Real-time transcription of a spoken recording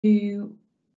2,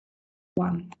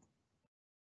 1.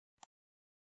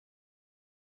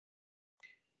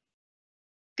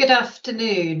 Good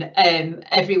afternoon,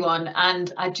 everyone,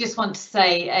 and I just want to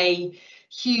say a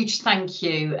huge thank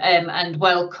you and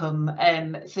welcome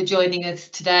for joining us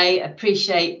today.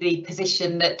 Appreciate the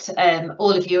position that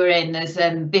all of you are in as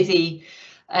busy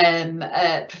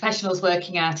professionals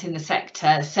working out in the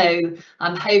sector. So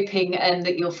I'm hoping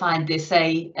that you'll find this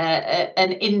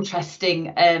an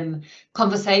interesting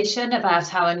conversation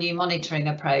about our new monitoring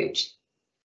approach.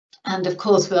 And of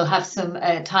course, we'll have some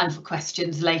time for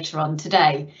questions later on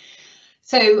today.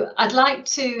 So I'd like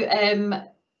to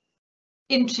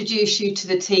introduce you to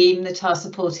the team that are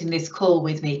supporting this call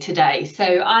with me today.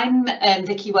 So I'm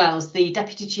Vicki Wells, the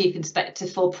Deputy Chief Inspector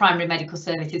for Primary Medical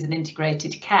Services and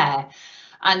Integrated Care,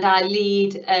 and I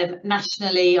lead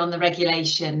nationally on the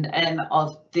regulation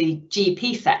of the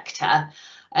GP sector.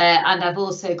 And I've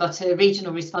also got a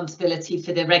regional responsibility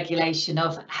for the regulation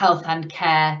of health and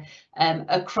care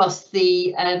across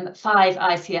the 5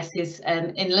 ICSs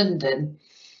in London.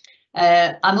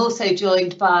 I'm also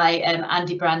joined by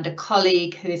Andy Brand, a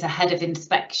colleague who is a head of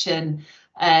inspection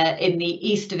in the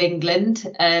east of England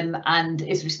and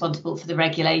is responsible for the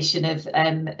regulation of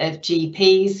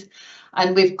GPs.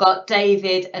 And we've got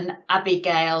David and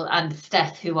Abigail and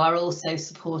Steph who are also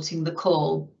supporting the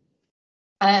call.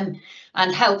 And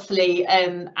helpfully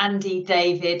Andy,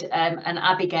 David and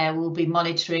Abigail will be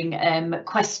monitoring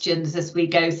questions as we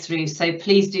go through, so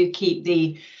please do keep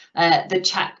the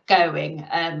chat going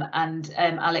and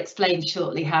I'll explain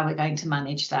shortly how we're going to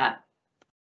manage that.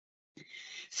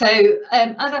 So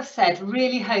as I've said,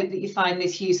 really hope that you find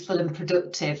this useful and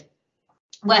productive.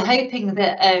 We're hoping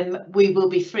that we will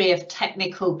be free of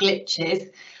technical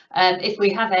glitches. If we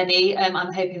have any,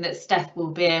 I'm hoping that Steph will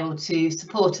be able to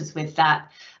support us with that.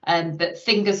 But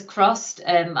fingers crossed,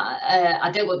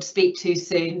 I don't want to speak too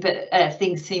soon, but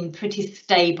things seem pretty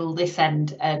stable this end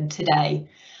today.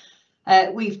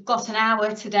 We've got an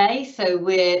hour today, so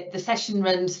the session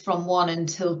runs from 1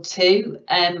 until 2,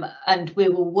 and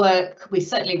we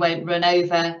certainly won't run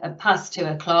over past 2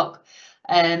 o'clock.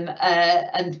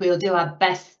 And we'll do our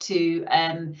best to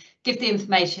give the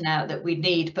information out that we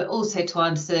need, but also to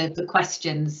answer the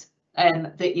questions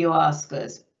that you ask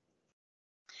us.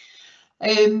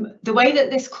 The way that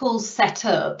this call's set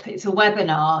up, it's a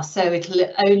webinar, so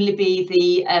it'll only be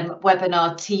the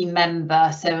webinar team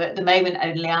member. So at the moment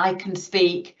only I can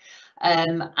speak,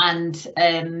 and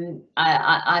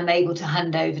I'm able to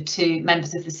hand over to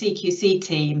members of the CQC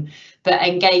team, but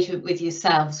engagement with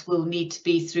yourselves will need to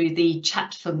be through the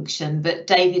chat function, but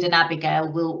David and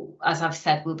Abigail will, as I've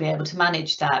said, will be able to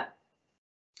manage that.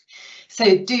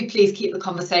 So do please keep the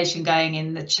conversation going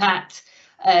in the chat.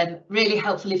 Really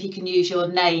helpful if you can use your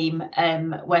name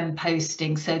when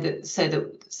posting, so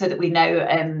that we know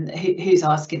who's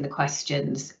asking the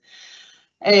questions.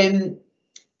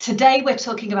 Today we're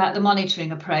talking about the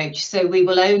monitoring approach, so we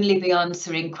will only be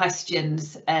answering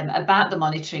questions about the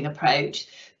monitoring approach,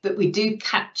 but we do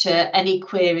capture any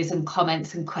queries and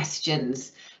comments and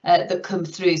questions that come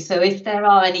through. So if there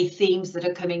are any themes that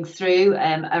are coming through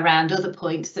around other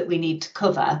points that we need to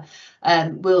cover,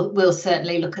 we'll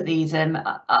certainly look at these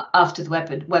after the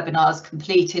webinar's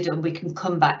completed, and we can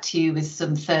come back to you with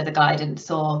some further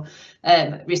guidance or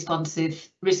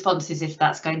responses if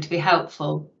that's going to be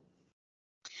helpful.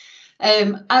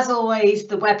 As always,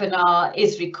 the webinar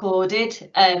is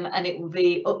recorded and it will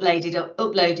be uploaded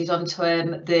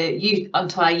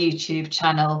onto our YouTube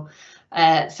channel.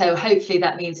 So hopefully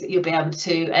that means that you'll be able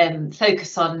to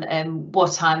focus on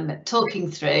what I'm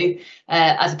talking through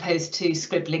as opposed to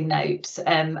scribbling notes,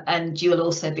 and you'll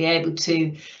also be able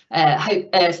to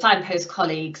signpost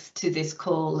colleagues to this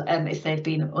call if they've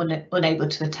been unable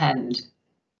to attend.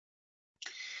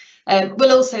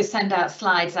 We'll also send out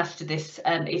slides after this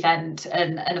event,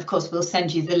 and of course we'll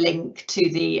send you the link to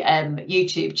the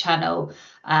YouTube channel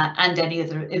and any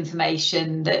other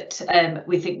information that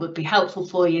we think would be helpful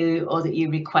for you or that you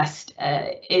request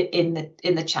in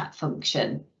the chat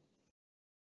function.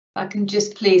 If I can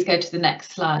just please go to the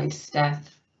next slide,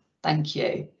 Steph. Thank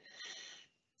you.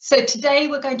 So today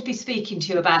we're going to be speaking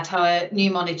to you about our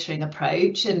new monitoring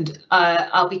approach, and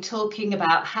I'll be talking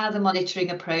about how the monitoring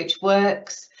approach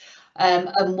works,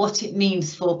 and what it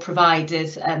means for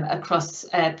providers across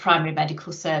primary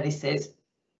medical services.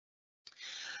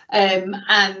 And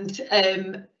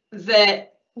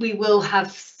that we will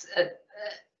have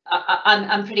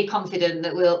I'm pretty confident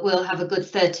that we'll have a good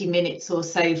 30 minutes or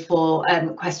so for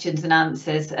questions and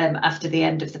answers after the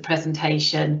end of the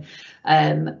presentation.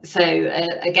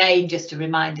 Again, just a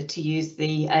reminder to use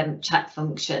the chat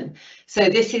function. So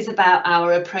this is about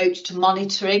our approach to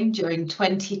monitoring during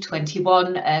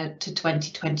 2021 to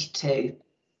 2022.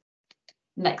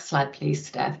 Next slide, please,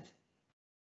 Steph.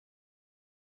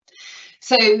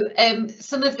 So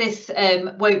some of this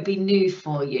won't be new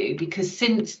for you, because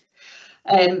since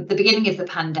the beginning of the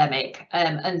pandemic,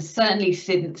 and certainly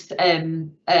since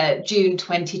June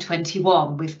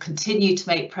 2021, we've continued to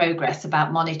make progress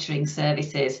about monitoring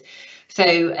services.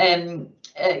 So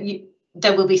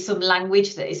there will be some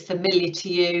language that is familiar to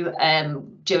you.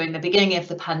 During the beginning of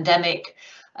the pandemic,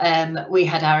 we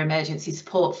had our emergency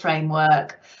support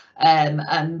framework,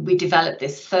 and we developed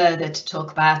this further to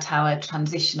talk about our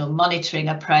transitional monitoring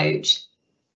approach.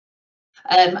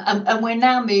 And we're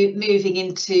now moving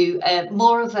into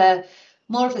more of a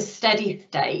steady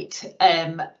state,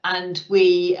 and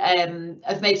we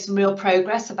have made some real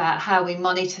progress about how we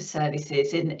monitor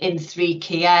services in 3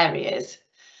 key areas.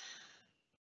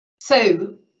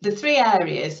 So the 3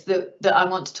 areas that I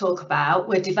want to talk about,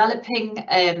 we're developing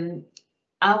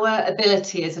our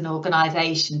ability as an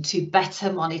organisation to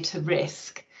better monitor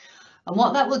risk. And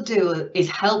what that will do is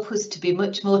help us to be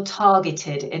much more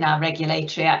targeted in our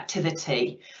regulatory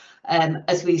activity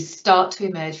as we start to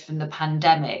emerge from the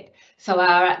pandemic. So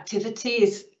our activity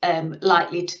is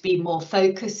likely to be more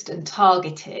focused and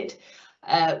targeted.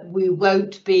 We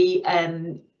won't be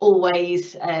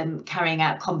always carrying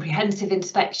out comprehensive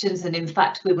inspections, and in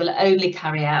fact we will only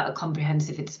carry out a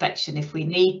comprehensive inspection if we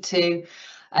need to,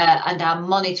 and our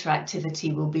monitor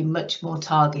activity will be much more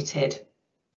targeted.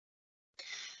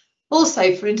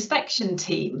 Also, for inspection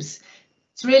teams,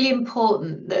 it's really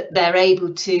important that they're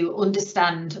able to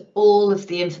understand all of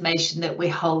the information that we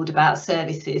hold about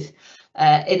services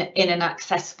in an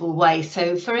accessible way.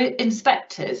 So for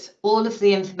inspectors, all of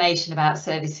the information about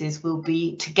services will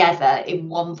be together in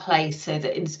one place, so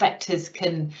that inspectors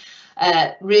can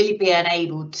really be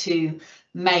enabled to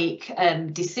make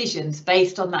decisions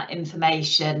based on that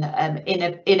information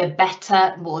in a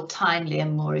better, more timely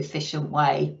and more efficient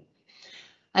way.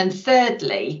 And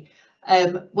thirdly,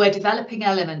 we're developing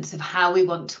elements of how we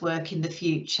want to work in the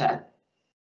future.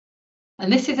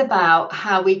 And this is about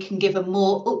how we can give a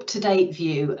more up-to-date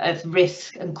view of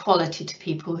risk and quality to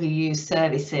people who use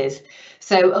services.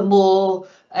 So a more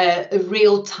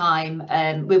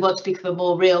real-time, we want to become a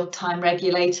more real-time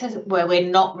regulator, where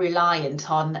we're not reliant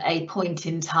on a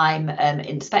point-in-time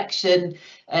inspection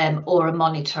or a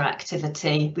monitor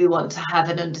activity. We want to have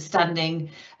an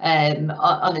understanding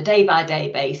on a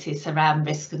day-by-day basis around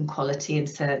risk and quality in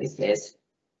services.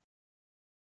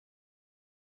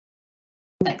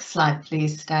 Next slide,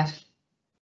 please, Steph.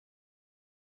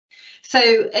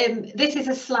 So this is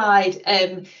a slide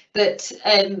that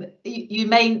you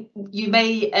may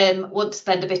want to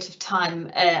spend a bit of time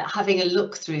having a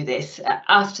look through this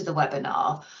after the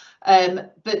webinar.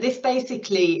 But this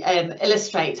basically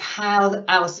illustrates how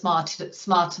our smarter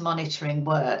monitoring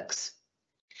works.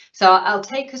 So I'll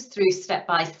take us through step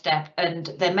by step, and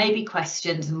there may be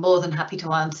questions. I'm more than happy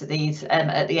to answer these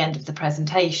at the end of the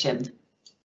presentation.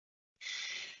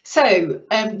 So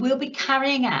we'll be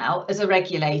carrying out, as a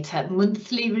regulator,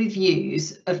 monthly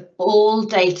reviews of all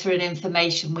data and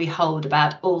information we hold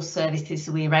about all services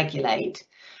we regulate.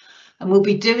 And we'll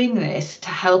be doing this to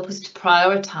help us to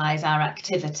prioritise our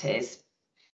activities.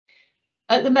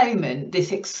 At the moment,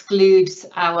 this excludes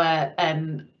our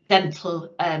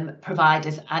dental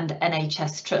providers and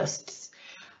NHS trusts.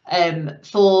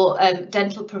 For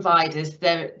dental providers,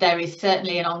 there is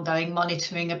certainly an ongoing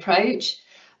monitoring approach.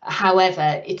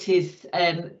 However, it is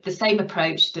the same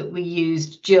approach that we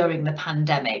used during the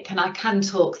pandemic, and I can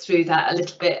talk through that a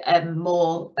little bit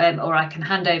more, or I can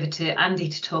hand over to Andy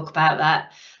to talk about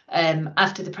that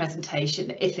after the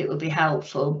presentation, if it will be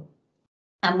helpful.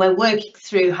 And we're working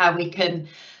through how we can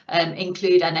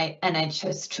include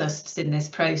NHS trusts in this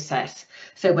process,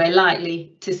 so we're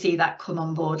likely to see that come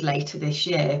on board later this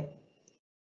year.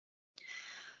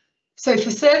 So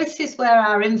for services where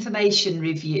our information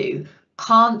review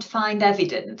can't find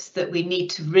evidence that we need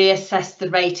to reassess the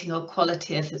rating or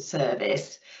quality of the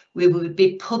service, we will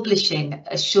be publishing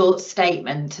a short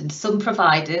statement, and some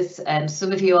providers,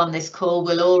 some of you on this call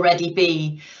will already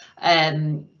be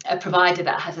a provider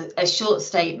that has a short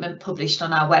statement published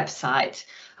on our website.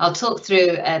 I'll talk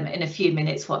through in a few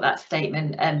minutes what that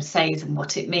statement says and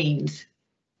what it means.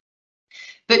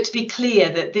 But to be clear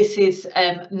that this is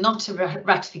not a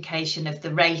ratification of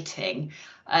the rating.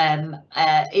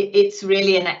 It's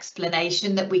really an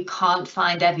explanation that we can't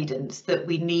find evidence that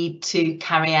we need to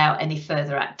carry out any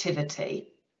further activity.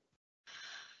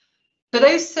 For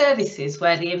those services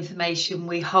where the information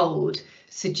we hold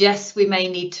suggests we may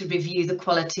need to review the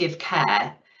quality of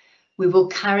care, we will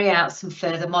carry out some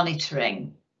further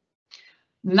monitoring.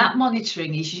 And that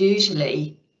monitoring is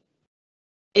usually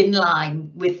in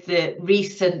line with the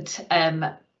recent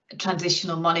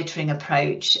transitional monitoring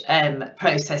approach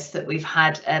process that we've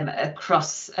had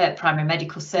across primary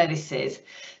medical services.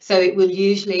 So it will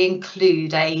usually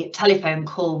include a telephone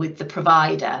call with the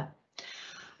provider.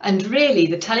 And really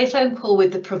the telephone call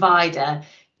with the provider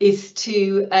is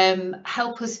to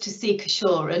help us to seek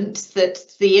assurance that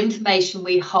the information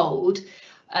we hold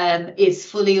is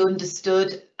fully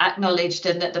understood, acknowledged,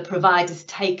 and that the provider's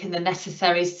taken the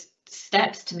necessary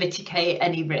steps to mitigate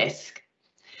any risk.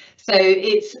 So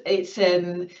it's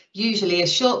usually a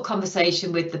short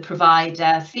conversation with the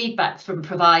provider. Feedback from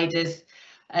providers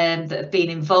that have been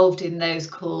involved in those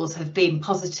calls have been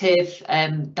positive.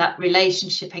 That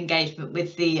relationship engagement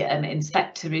with the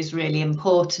inspector is really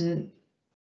important.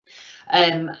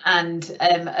 And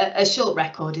a short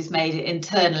record is made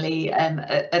internally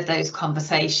of those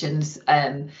conversations,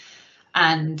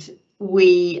 and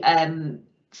we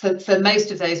for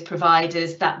most of those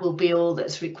providers that will be all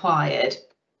that's required.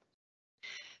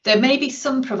 There may be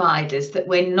some providers that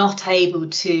we're not able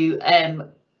to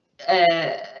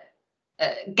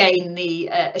gain the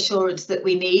assurance that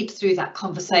we need through that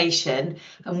conversation,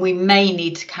 and we may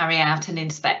need to carry out an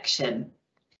inspection.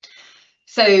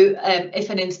 So if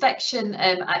an inspection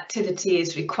activity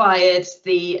is required,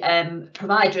 the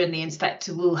provider and the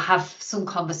inspector will have some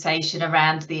conversation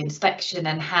around the inspection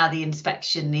and how the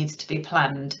inspection needs to be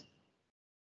planned.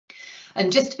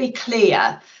 And just to be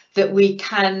clear, that we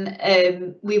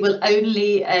will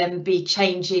only be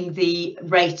changing the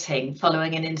rating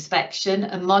following an inspection.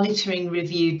 A monitoring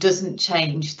review doesn't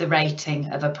change the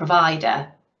rating of a provider.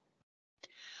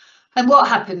 And what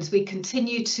happens, we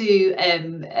continue to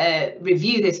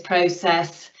review this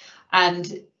process,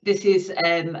 and this is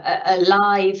a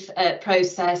live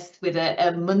process with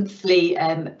a monthly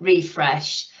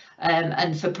refresh,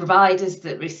 and for providers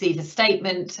that receive a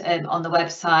statement on the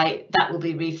website, that will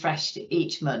be refreshed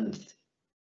each month.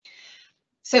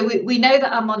 So we know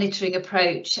that our monitoring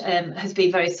approach has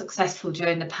been very successful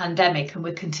during the pandemic, and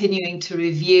we're continuing to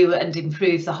review and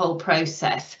improve the whole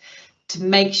process to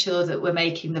make sure that we're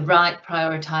making the right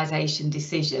prioritisation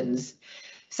decisions.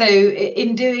 So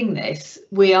in doing this,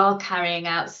 we are carrying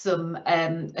out some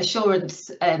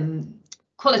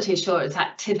quality assurance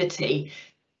activity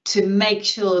to make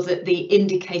sure that the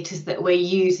indicators that we're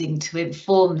using to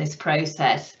inform this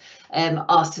process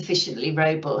are sufficiently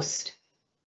robust.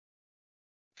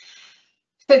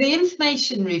 So the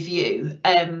information review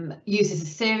uses a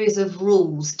series of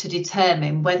rules to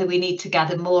determine whether we need to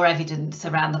gather more evidence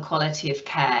around the quality of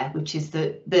care, which is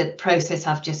the process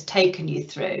I've just taken you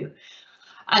through.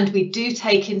 And we do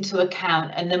take into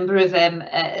account a number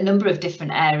of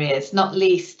different areas, not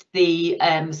least the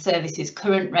service's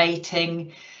current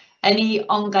rating, any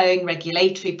ongoing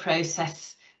regulatory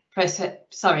processes,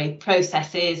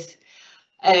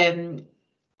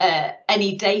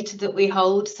 any data that we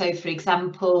hold. So, for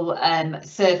example,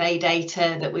 survey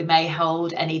data that we may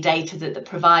hold, any data that the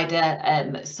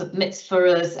provider submits for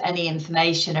us, any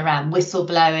information around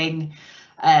whistleblowing,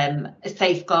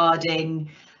 safeguarding,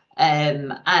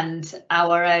 and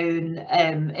our own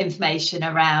information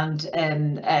around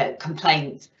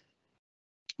complaints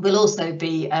will also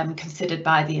be considered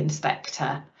by the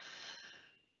inspector.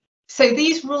 So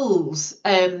these rules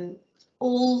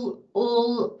all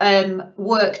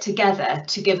work together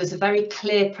to give us a very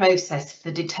clear process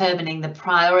for determining the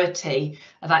priority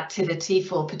of activity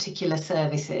for particular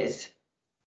services.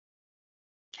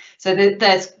 So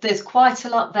there's quite a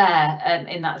lot there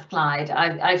in that slide.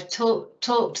 I've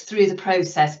talked through the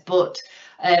process, but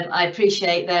I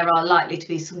appreciate there are likely to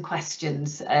be some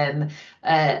questions, and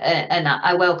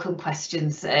I welcome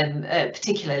questions,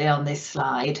 particularly on this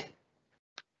slide.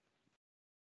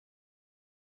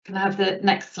 Can I have the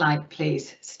next slide,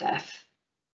 please, Steph?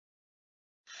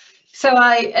 So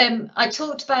I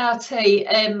talked about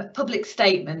a public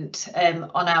statement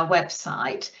on our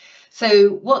website. So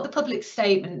what the public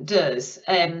statement does,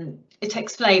 it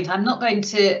explains. I'm not going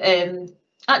to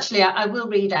actually. I will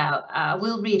read out. I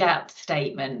will read out the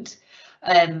statement.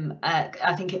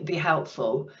 I think it'd be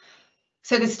helpful.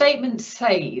 So the statement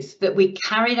says that we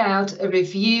carried out a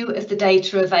review of the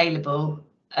data available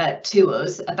to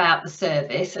us about the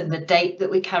service and the date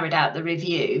that we carried out the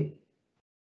review.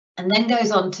 and then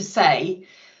goes on to say,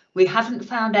 we haven't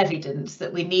found evidence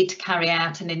that we need to carry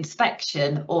out an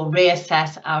inspection or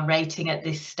reassess our rating at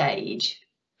this stage.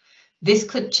 This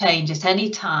could change at any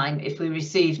time if we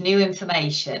receive new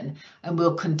information, and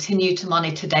we'll continue to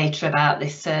monitor data about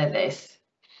this service.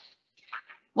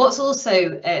 What's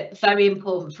also very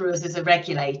important for us as a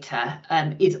regulator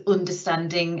is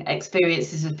understanding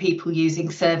experiences of people using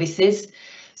services.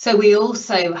 So we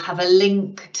also have a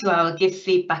link to our give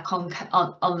feedback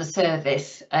on the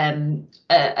service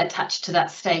attached to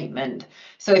that statement.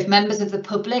 So if members of the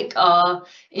public are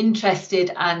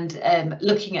interested and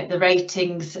looking at the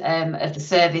ratings of the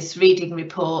service, reading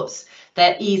reports,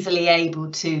 they're easily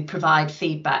able to provide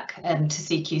feedback to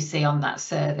CQC on that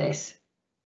service.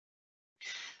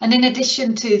 And in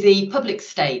addition to the public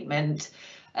statement,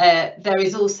 there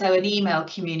is also an email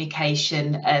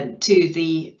communication to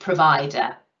the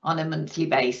provider on a monthly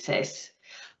basis.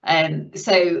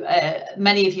 So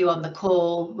many of you on the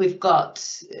call, we've got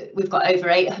over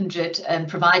 800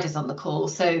 providers on the call,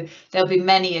 so there'll be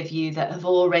many of you that have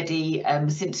already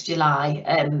since July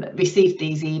received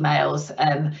these emails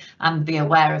and be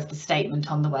aware of the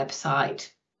statement on the website.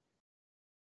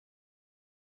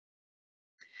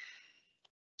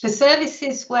 For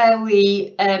services where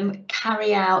we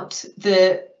carry out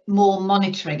the more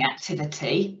monitoring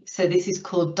activity, so this is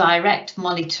called direct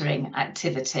monitoring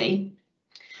activity.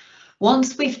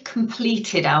 Once we've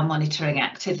completed our monitoring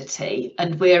activity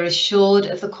and we're assured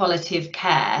of the quality of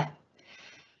care,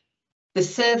 the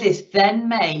service then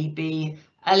may be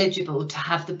eligible to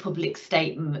have the public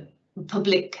statement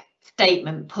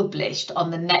published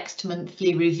on the next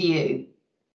monthly review.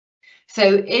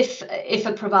 So if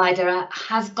a provider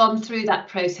has gone through that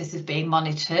process of being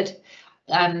monitored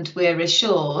and we're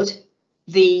assured,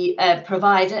 the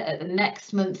provider at the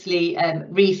next monthly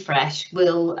refresh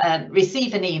will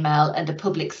receive an email and a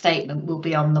public statement will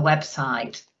be on the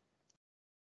website.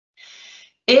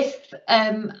 If,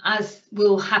 as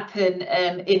will happen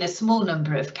in a small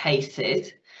number of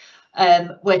cases,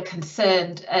 we're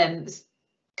concerned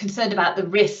about the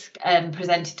risk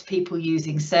presented to people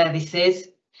using services,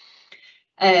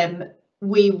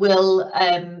 we will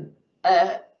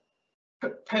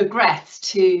progress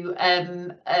to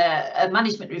a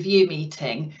management review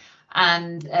meeting,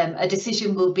 and a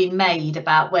decision will be made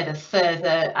about whether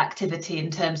further activity in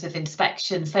terms of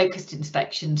inspection, focused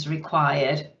inspections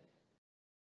required.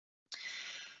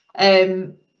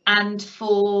 And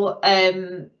for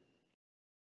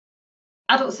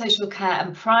adult social care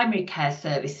and primary care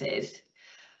services,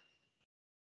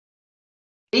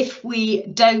 if we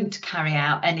don't carry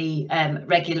out any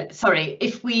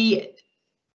if we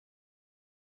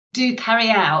do carry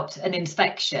out an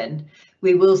inspection,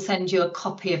 we will send you a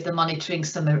copy of the monitoring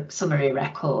summary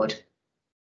record.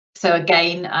 So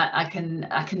again, I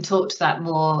can talk to that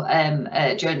more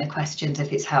during the questions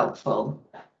if it's helpful.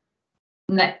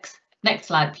 Next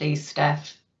slide, please,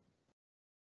 Steph.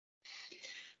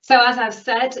 So as I've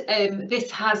said,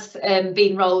 this has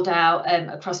been rolled out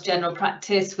across general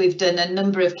practice. We've done a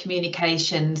number of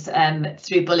communications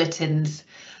through bulletins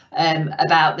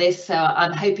about this, so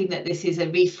I'm hoping that this is a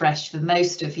refresh for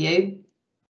most of you,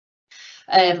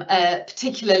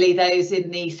 particularly those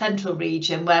in the central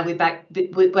region where we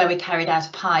carried out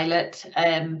a pilot,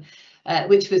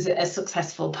 which was a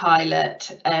successful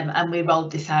pilot, and we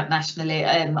rolled this out nationally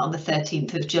on the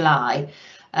 13th of July.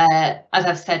 As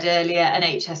I've said earlier,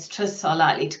 NHS trusts are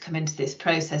likely to come into this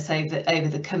process over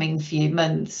the coming few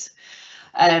months,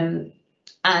 and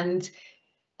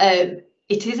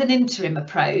it is an interim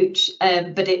approach,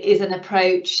 but it is an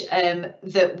approach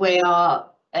that we are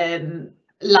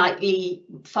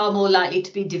far more likely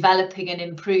to be developing and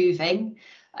improving.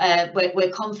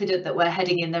 We're confident that we're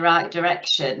heading in the right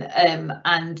direction,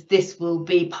 and this will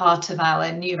be part of our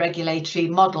new regulatory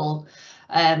model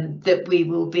that we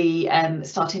will be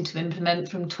starting to implement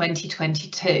from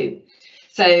 2022.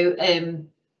 So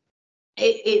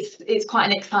it's quite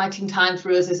an exciting time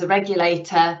for us as a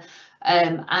regulator,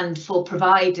 and for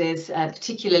providers,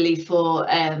 particularly for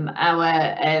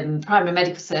our primary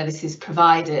medical services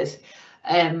providers.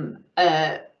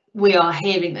 We are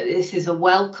hearing that this is a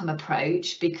welcome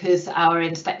approach because our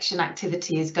inspection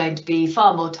activity is going to be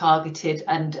far more targeted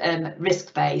and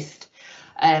risk-based.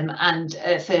 And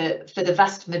for the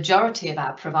vast majority of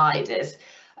our providers,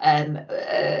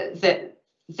 that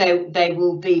they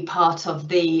will be part of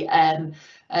the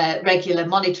regular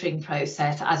monitoring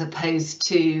process, as opposed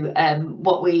to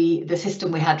the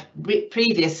system we had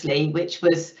previously, which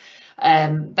was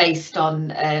based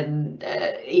on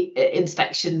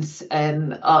inspections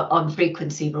on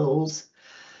frequency rules.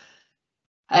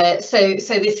 So this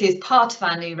is part of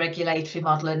our new regulatory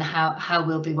model and how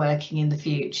we'll be working in the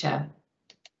future.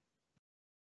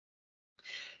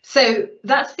 So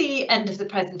that's the end of the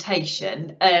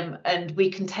presentation, and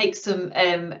we can take some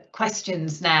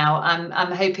questions now.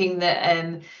 I'm hoping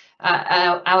that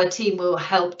our team will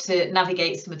help to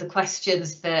navigate some of the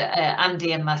questions for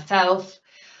Andy and myself.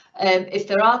 If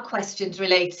there are questions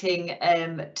relating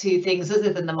to things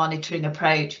other than the monitoring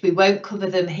approach, we won't cover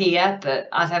them here, but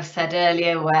as I've said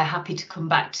earlier, we're happy to come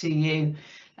back to you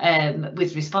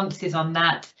with responses on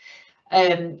that.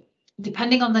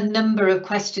 Depending on the number of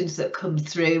questions that come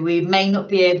through, we may not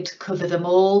be able to cover them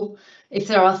all. If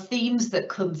there are themes that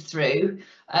come through,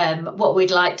 what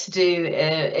we'd like to do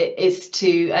is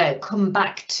to come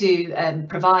back to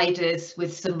providers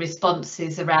with some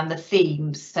responses around the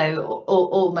themes, so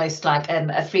almost like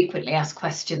a frequently asked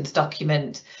questions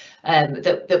document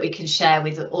that we can share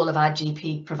with all of our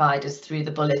GP providers through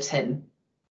the bulletin.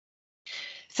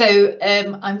 So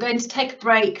I'm going to take a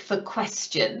break for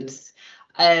questions.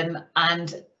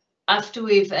 And after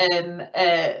we've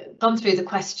gone through the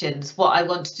questions, what I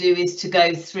want to do is to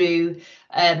go through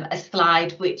a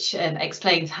slide which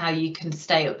explains how you can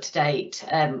stay up to date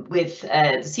with the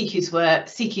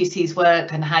CQC's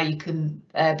work and how you can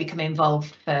become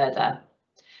involved further.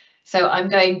 So I'm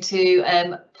going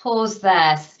to pause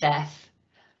there, Steph,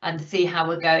 and see how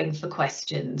we're going for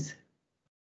questions.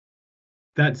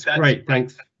 That's great.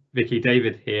 Thanks, Vicky.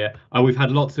 David here. We've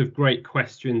had lots of great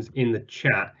questions in the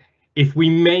chat. If we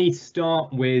may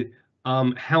start with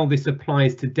how this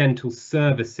applies to dental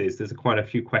services, there's quite a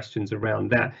few questions around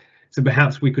that. So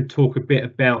perhaps we could talk a bit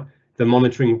about the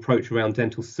monitoring approach around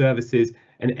dental services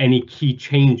and any key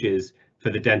changes for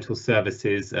the dental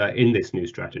services in this new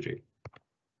strategy.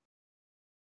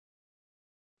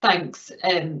 Thanks,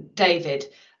 David.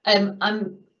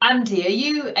 Andy, are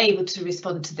you able to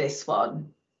respond to this one?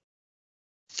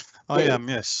 I am,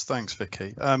 yes. Thanks,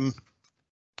 Vicky.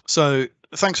 So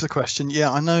thanks for the question.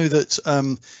 Yeah, I know that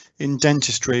in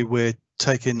dentistry we're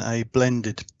taking a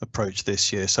blended approach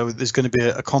this year. So there's going to be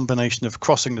a combination of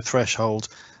crossing the threshold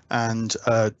and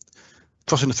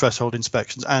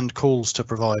inspections and calls to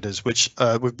providers, which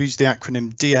we've used the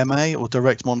acronym DMA, or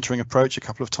direct monitoring approach, a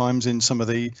couple of times in some of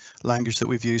the language that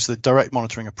we've used. The direct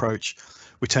monitoring approach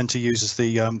we tend to use as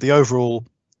the overall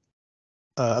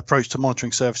approach to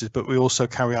monitoring services, but we also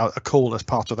carry out a call as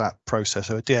part of that process.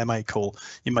 So a DMA call,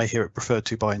 you may hear it referred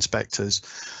to by inspectors.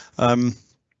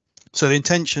 So the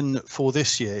intention for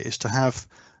this year is to have,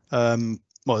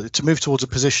 well, to move towards a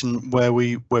position where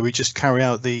we just carry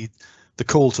out the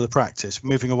call to the practice,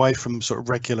 moving away from sort of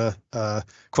regular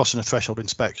crossing the threshold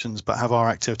inspections, but have our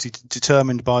activity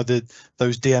determined by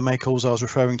those DMA calls I was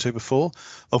referring to before,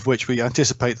 of which we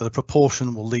anticipate that a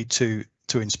proportion will lead to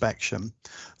inspection.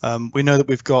 We know that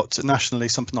we've got nationally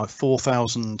something like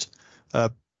 4,000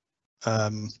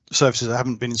 services that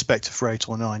haven't been inspected for 8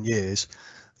 or 9 years.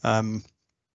 In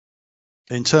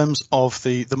terms of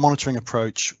the monitoring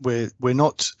approach, we're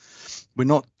not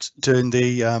doing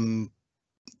the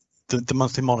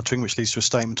monthly monitoring, which leads to a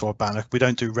statement or a banner. We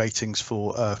don't do ratings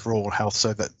for oral health,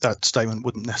 so that statement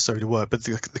wouldn't necessarily work. But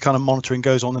the kind of monitoring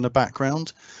goes on in the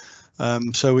background.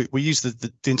 So we use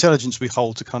the intelligence we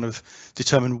hold to kind of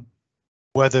determine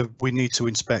whether we need to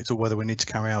inspect or whether we need to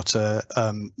carry out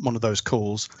one of those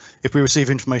calls. If we receive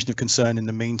information of concern in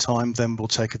the meantime, then we'll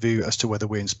take a view as to whether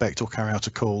we inspect or carry out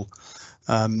a call.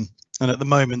 And at the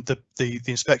moment, the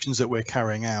inspections that we're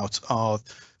carrying out are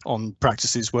on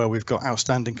practices where we've got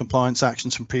outstanding compliance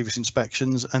actions from previous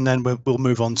inspections, and then we'll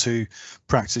move on to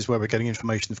practices where we're getting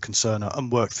information of concern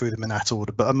and work through them in that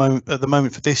order. But at the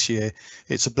moment for this year,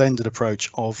 it's a blended approach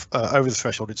of over the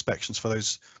threshold inspections for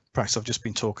those practices I've just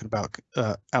been talking about,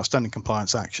 outstanding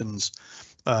compliance actions,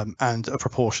 and a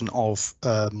proportion of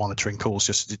monitoring calls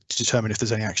just to determine if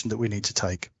there's any action that we need to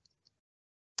take.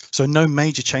 So no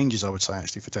major changes, I would say,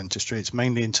 actually, for dentistry. It's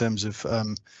mainly in terms of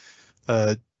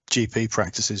GP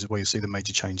practices where you see the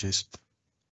major changes.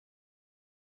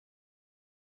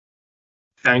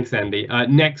 Thanks, Andy.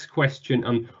 Next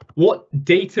question. What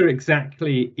data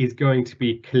exactly is going to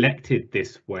be collected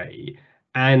this way?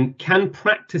 And can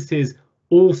practices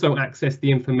also access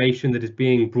the information that is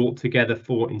being brought together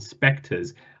for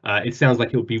inspectors? It sounds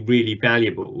like it will be really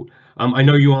valuable. I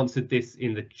know you answered this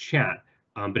in the chat,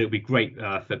 but it would be great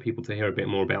for people to hear a bit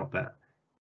more about that.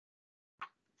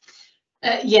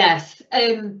 Yes.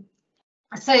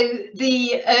 So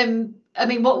I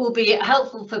mean, what will be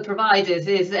helpful for providers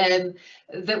is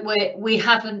that we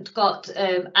haven't got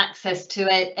access to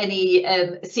any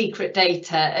secret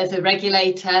data as a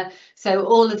regulator. So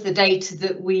all of the data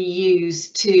that we use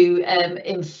to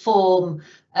inform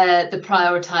the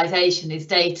prioritisation is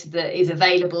data that is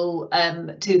available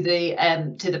to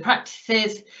the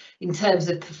practices in terms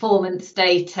of performance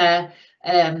data.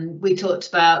 We talked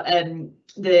about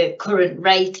the current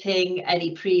rating,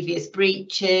 any previous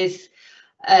breaches,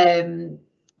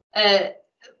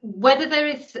 whether there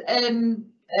is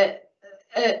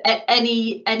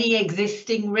any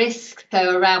existing risk,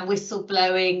 so around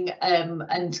whistleblowing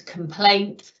and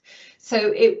complaints.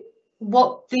 So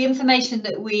what the information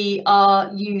that we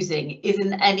are using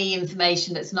isn't any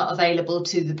information that's not available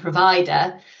to the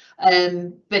provider,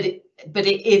 but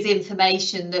it is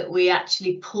information that we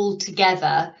actually pull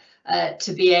together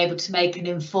to be able to make an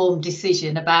informed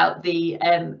decision about the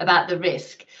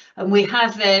risk. And we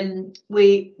have on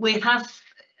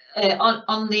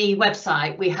the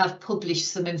website we have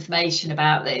published some information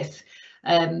about this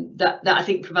that I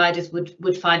think providers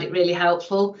would find it really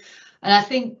helpful. And I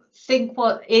think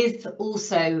what is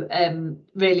also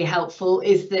really helpful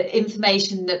is the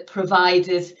information that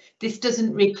providers, this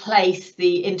doesn't replace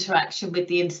the interaction with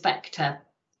the inspector.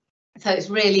 So it's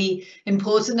really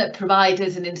important that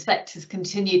providers and inspectors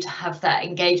continue to have that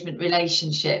engagement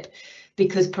relationship,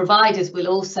 because providers will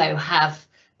also have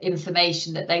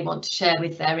information that they want to share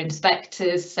with their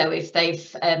inspectors. So if they've,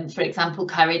 for example,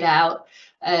 carried out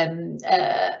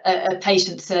a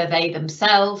patient survey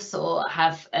themselves, or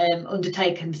have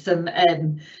undertaken some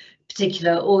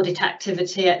particular audit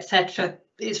activity, etc.,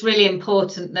 it's really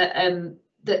important that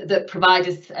that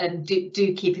providers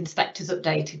do keep inspectors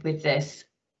updated with this.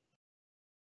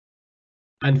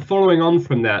 And following on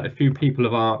from that, a few people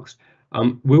have asked,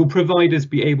 will providers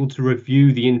be able to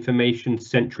review the information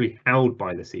centrally held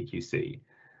by the CQC?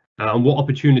 And what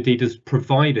opportunity does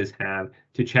providers have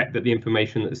to check that the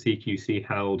information that the CQC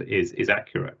held is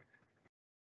accurate?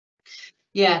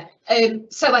 Yeah,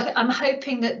 so I'm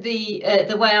hoping that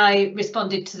the way I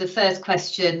responded to the first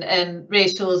question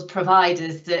reassures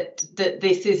providers that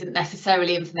this isn't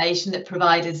necessarily information that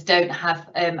providers don't have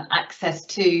access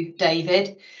to,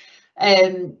 David.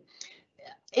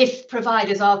 If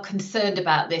providers are concerned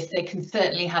about this, they can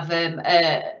certainly have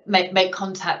make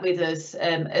contact with us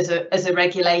as a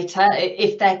regulator.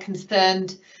 If they're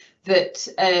concerned that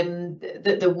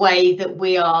that the way that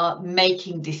we are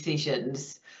making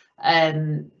decisions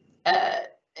it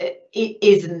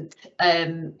isn't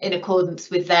in accordance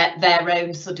with their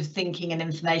own sort of thinking and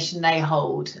information they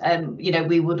hold, you know,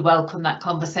 we would welcome that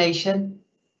conversation.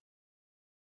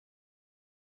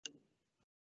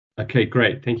 Okay,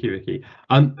 great. Thank you, Vicky.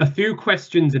 A few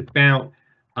questions about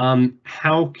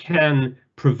how can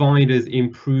providers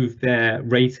improve their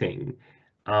rating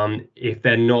if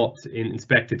they're not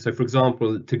inspected. So, for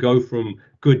example, to go from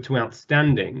good to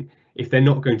outstanding, if they're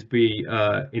not going to be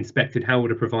inspected, how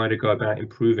would a provider go about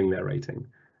improving their rating?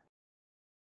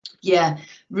 Yeah,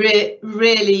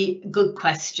 really good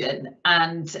question,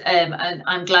 and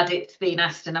I'm glad it's been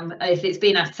asked, and if it's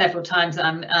been asked several times,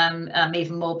 I'm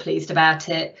even more pleased about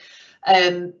it.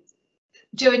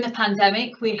 During the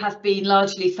pandemic, we have been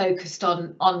largely focused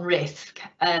on risk,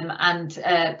 and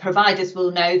providers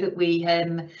will know that we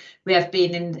have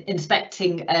been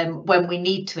inspecting when we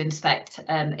need to inspect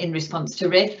in response to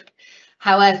risk.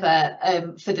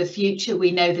 However, for the future, we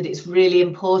know that it's really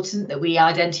important that we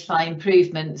identify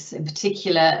improvements. In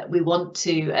particular, we want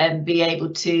to be able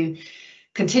to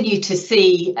continue to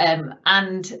see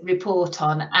and report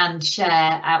on and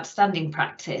share outstanding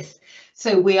practice.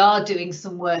 So we are doing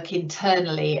some work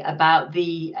internally about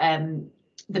the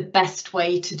best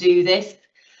way to do this.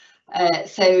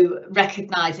 So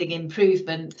recognising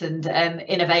improvement and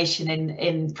innovation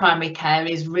in primary care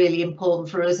is really important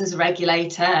for us as a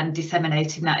regulator, and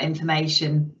disseminating that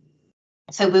information.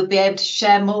 So we'll be able to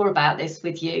share more about this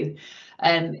with you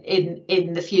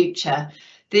in the future.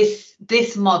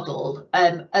 This model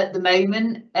at the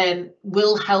moment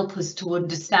will help us to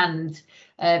understand.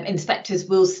 Inspectors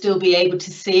will still be able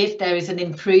to see if there is an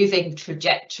improving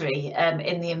trajectory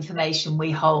in the information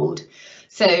we hold.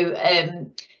 So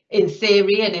in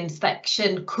theory, an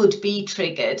inspection could be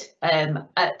triggered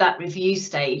at that review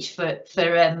stage for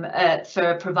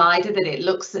a provider, that it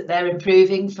looks that they're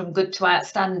improving from good to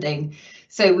outstanding.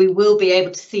 So we will be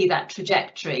able to see that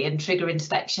trajectory and trigger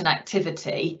inspection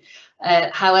activity.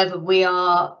 However, we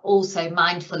are also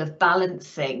mindful of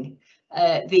balancing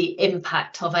the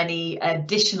impact of any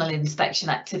additional inspection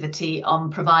activity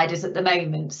on providers at the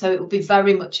moment. So it will be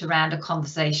very much around a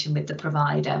conversation with the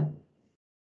provider.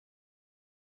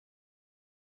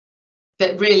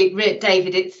 But really,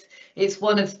 David, it's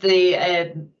one of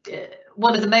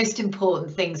the most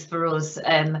important things for us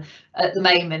at the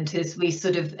moment, as we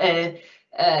sort of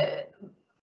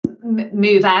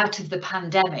move out of the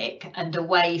pandemic and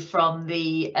away from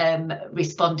the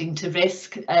responding to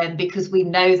risk, because we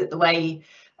know that the way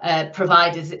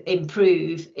providers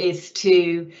improve is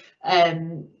to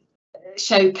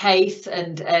showcase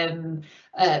and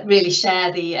really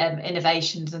share the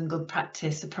innovations and good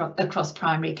practice across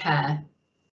primary care.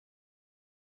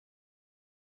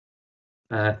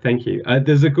 Thank you.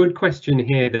 There's a good question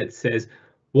here that says,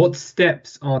 what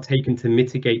steps are taken to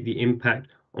mitigate the impact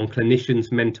on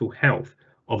clinicians' mental health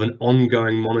of an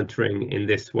ongoing monitoring in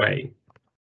this way?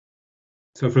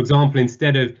 So, for example,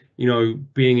 instead of, you know,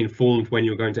 being informed when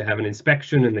you're going to have an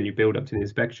inspection and then you build up to the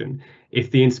inspection,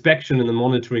 if the inspection and the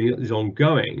monitoring is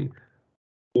ongoing,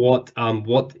 what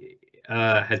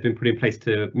has been put in place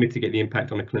to mitigate the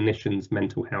impact on a clinician's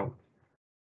mental health?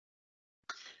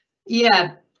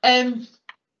 Yeah.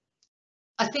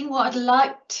 I think what I'd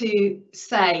like to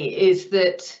say is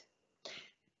that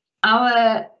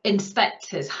our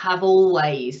inspectors have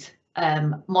always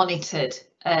monitored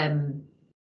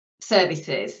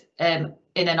services in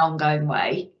an ongoing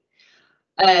way.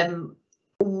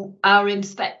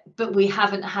 But we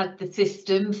haven't had the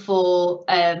system for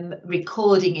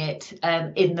recording it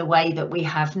in the way that we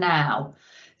have now.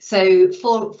 So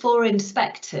for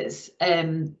inspectors,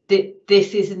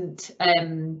 this isn't.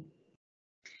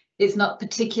 It's not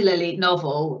particularly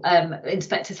novel.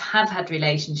 Inspectors have had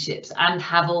relationships and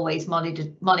have always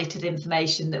monitored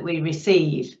information that we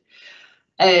receive.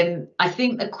 I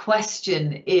think the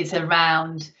question is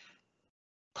around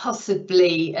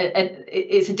possibly,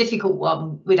 it's a difficult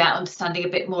one without understanding a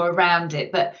bit more around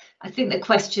it, but I think the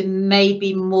question may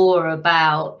be more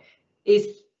about, is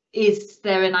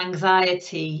there an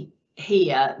anxiety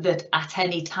here that at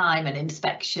any time an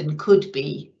inspection could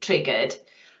be triggered?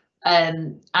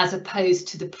 As opposed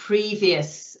to the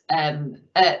previous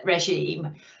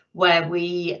regime, where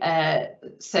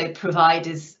so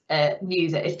providers knew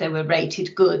that if they were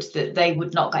rated good, that they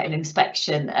would not get an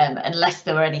inspection unless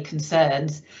there were any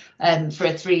concerns for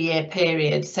a 3-year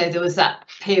period. So there was that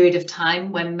period of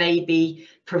time when maybe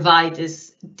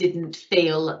providers didn't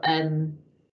feel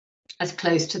as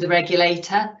close to the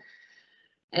regulator.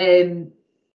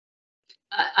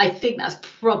 I think that's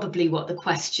probably what the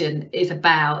question is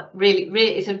about.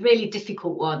 Really, it's a really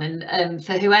difficult one, and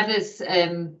for whoever's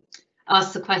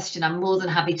asked the question, I'm more than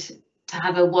happy to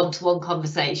have a one-to-one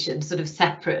conversation, sort of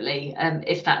separately,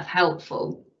 if that's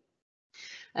helpful.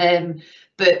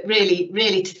 But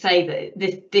really to say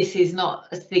that this is not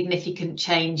a significant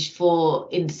change for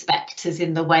inspectors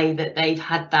in the way that they've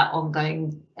had that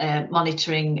ongoing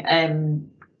monitoring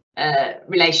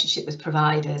relationship with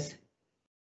providers.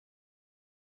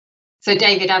 So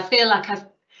David, I feel like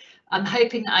I'm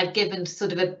hoping that I've given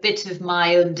sort of a bit of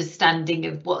my understanding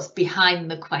of what's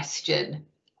behind the question,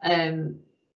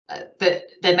 but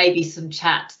there may be some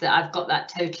chat that I've got that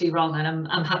totally wrong, and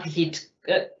I'm happy for you to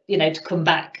to come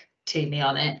back to me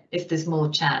on it if there's more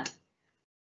chat.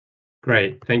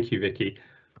 Great, thank you, Vicki.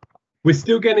 We're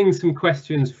still getting some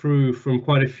questions through from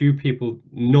quite a few people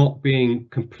not being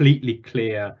completely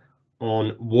clear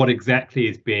on what exactly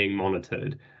is being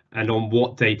monitored and on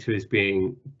what data is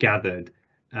being gathered.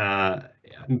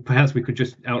 Perhaps we could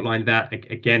just outline that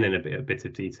again in a bit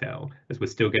of detail, as we're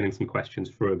still getting some questions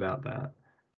through about that.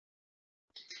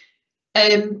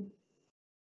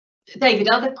 David,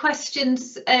 are the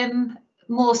questions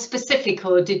more specific,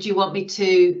 or did you want me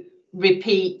to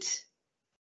repeat?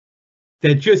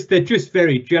 They're just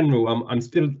very general. I'm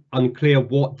still unclear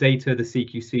what data the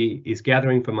CQC is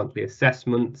gathering for monthly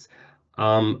assessments.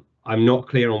 I'm not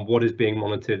clear on what is being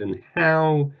monitored and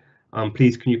how.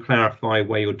 Please, can you clarify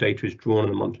where your data is drawn on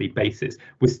a monthly basis?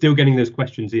 We're still getting those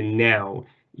questions in now,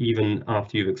 even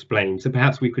after you've explained. So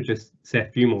perhaps we could just say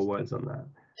a few more words on that.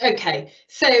 Okay,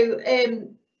 so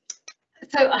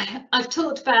I've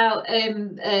talked about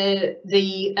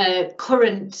the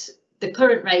current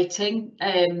rating.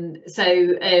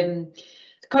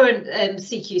 Current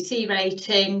CQC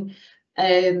rating,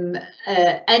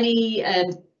 any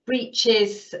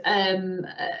breaches,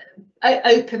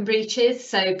 open breaches,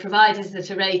 so providers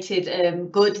that are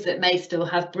rated good that may still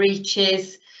have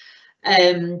breaches.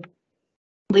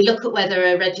 We look at whether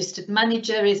a registered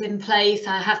manager is in place.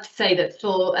 I have to say that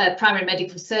for primary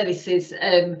medical services,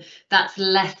 that's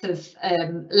less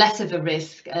of a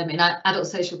risk. In adult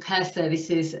social care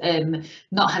services,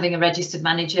 not having a registered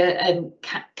manager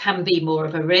can be more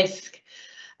of a risk.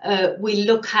 We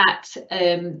look at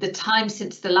the time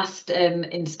since the last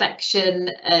inspection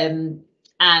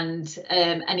and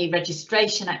any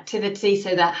registration activity,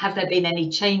 so that have there been any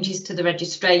changes to the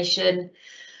registration?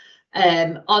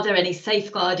 Are there any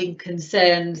safeguarding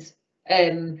concerns?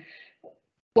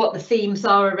 what the themes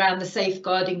are around the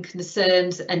safeguarding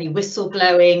concerns, any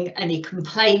whistleblowing, any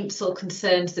complaints or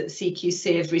concerns that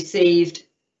CQC have received.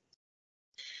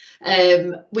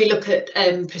 We look at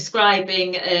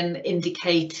prescribing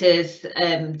indicators,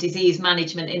 disease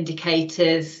management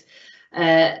indicators,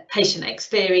 patient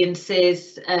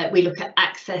experiences. We look at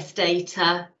access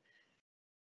data.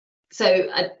 So,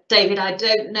 David, I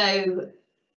don't know,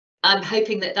 I'm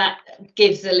hoping that that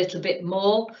gives a little bit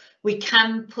more. We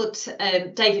can put,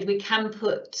 David, we can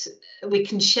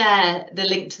share the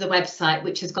link to the website,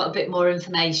 which has got a bit more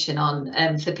information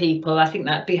on for people. I think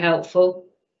that'd be helpful.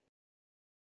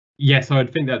 Yes, I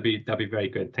would think that'd be very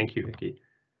good. Thank you, Vicki.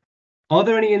 Are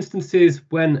there any instances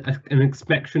when an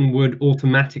inspection would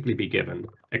automatically be given,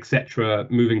 etc.,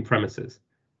 moving premises?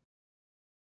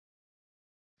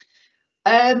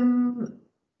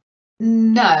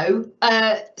 No.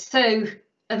 So,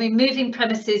 I mean, moving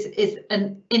premises is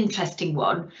an interesting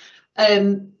one.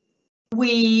 When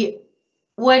there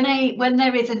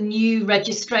is a new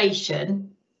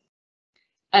registration,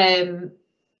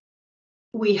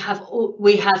 we have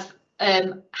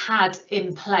had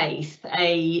in place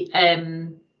a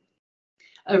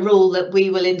rule that we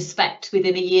will inspect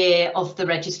within a year of the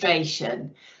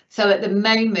registration. So at the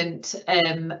moment,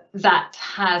 that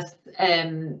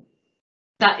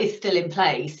is still in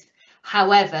place.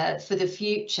 However, for the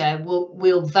future,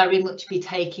 we'll very much be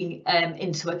taking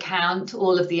into account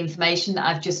all of the information that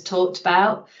I've just talked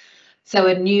about. So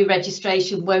a new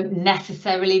registration won't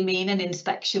necessarily mean an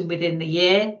inspection within the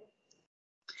year.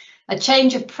 A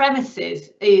change of premises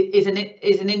is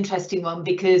an interesting one,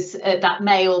 because that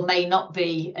may or may not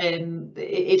be.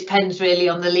 It depends really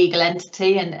on the legal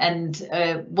entity and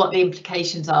what the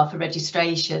implications are for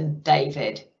registration,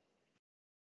 David.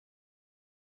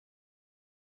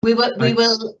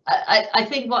 I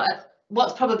think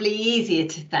what's probably easier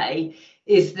to say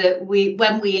is that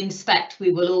when we inspect,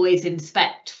 we will always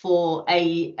inspect for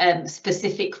a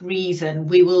specific reason.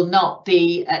 We will not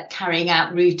be carrying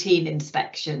out routine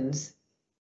inspections.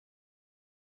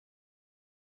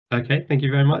 Okay, thank you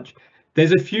very much.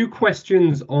 There's a few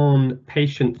questions on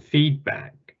patient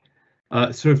feedback.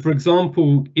 So, for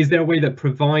example, is there a way that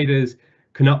providers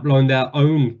can upload their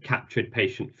own captured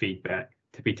patient feedback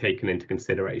to be taken into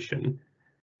consideration?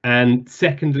 And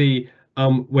secondly,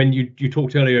 when you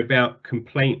talked earlier about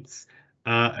complaints,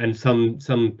 and some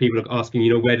people are asking,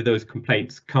 where do those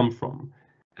complaints come from?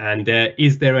 And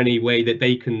is there any way that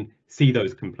they can see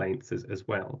those complaints as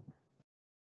well?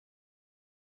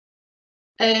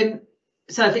 So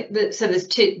I think that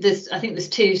there's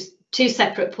two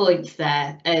separate points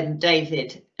there,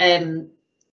 David. So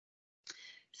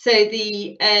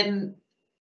the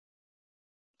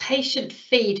patient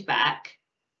feedback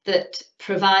that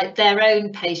provide their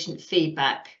own patient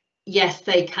feedback, yes,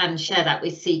 they can share that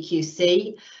with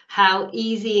CQC. How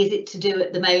easy is it to do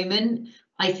at the moment?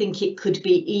 I think it could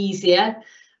be easier.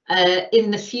 In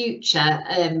the future,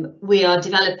 we are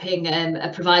developing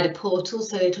a provider portal,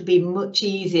 so it'll be much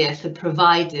easier for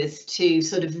providers to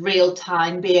sort of real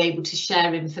time be able to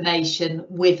share information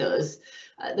with us.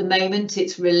 At the moment,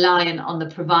 it's reliant on the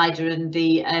provider and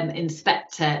the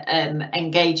inspector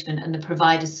engagement and the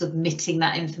provider submitting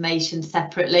that information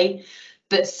separately.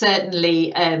 But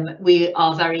certainly we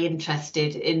are very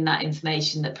interested in that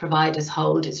information that providers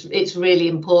hold. It's really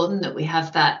important that we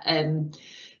have that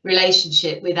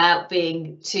relationship without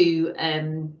being too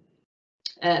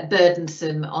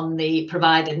burdensome on the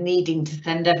provider needing to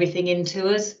send everything into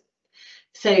us.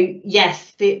 So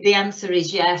yes, the answer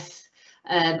is yes.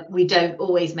 We don't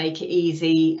always make it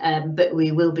easy, but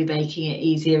we will be making it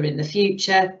easier in the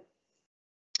future.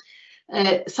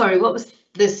 Sorry, what was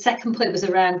the second point? Was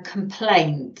around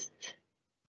complaints.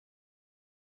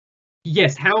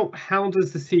 Yes, how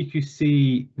does the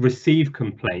CQC receive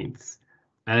complaints?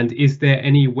 And is there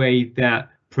any way that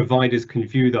providers can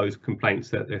view those complaints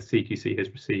that the CQC has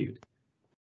received?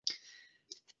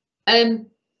 Andy,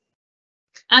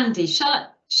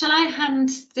 shall I hand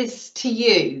this to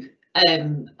you?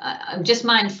 I'm just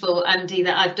mindful, Andy,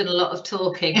 that I've done a lot of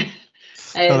talking.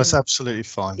 No, that's absolutely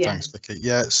fine. Yeah. Thanks, Vicki.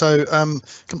 Yeah, so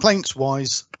complaints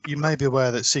wise, you may be aware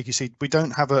that CQC, we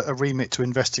don't have a remit to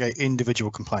investigate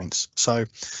individual complaints. So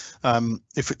if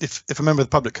a member of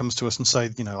the public comes to us and say,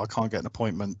 I can't get an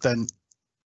appointment, then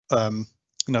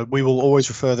we will always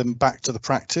refer them back to the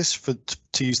practice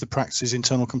to use the practice's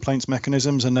internal complaints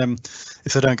mechanisms. And then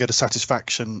if they don't get a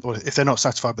satisfaction, or if they're not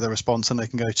satisfied with their response, then they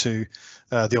can go to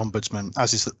the Ombudsman,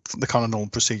 as is the kind of normal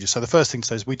procedure. So the first thing to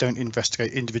say is we don't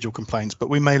investigate individual complaints, but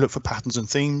we may look for patterns and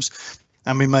themes,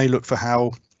 and we may look for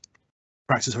how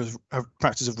practices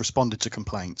have responded to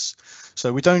complaints.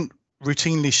 So we don't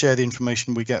routinely share the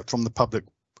information we get from the public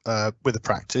with a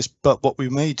practice, but what we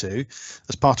may do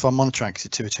as part of our monitoring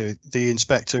activity, the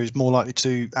inspector is more likely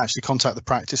to actually contact the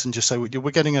practice and just say,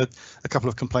 we're getting a couple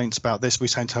of complaints about this. We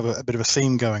seem to have a bit of a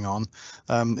theme going on.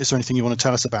 Is there anything you want to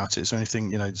tell us about it? Is there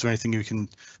anything, is there anything you can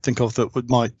think of that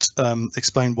might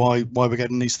explain why we're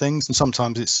getting these things? And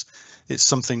sometimes it's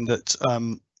something that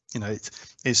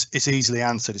it's easily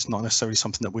answered. It's not necessarily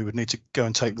something that we would need to go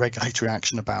and take regulatory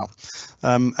action about.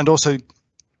 And also,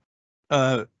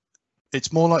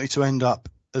 it's more likely to end up,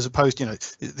 as opposed, it'd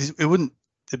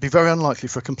be very unlikely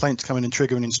for a complaint to come in and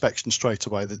trigger an inspection straight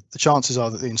away. The chances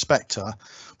are that the inspector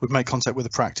would make contact with the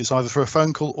practice either through a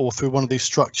phone call or through one of these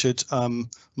structured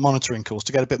monitoring calls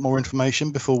to get a bit more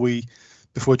information before we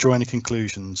draw any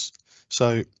conclusions.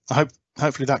 So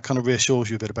hopefully that kind of reassures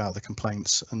you a bit about the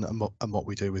complaints and what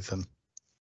we do with them.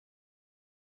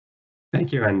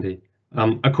 Thank you, Andy.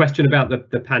 A question about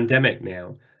the pandemic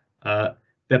now.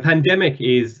 The pandemic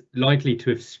is likely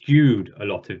to have skewed a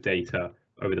lot of data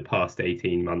over the past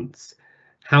 18 months.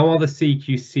 How are the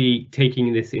CQC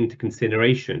taking this into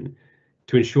consideration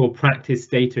to ensure practice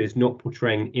data is not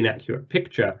portraying an inaccurate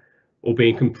picture or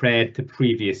being compared to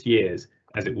previous years,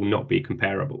 as it will not be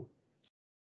comparable?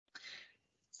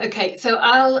 Okay, so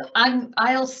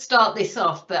I'll start this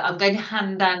off, but I'm going to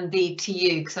hand Andy to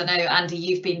you because I know, Andy,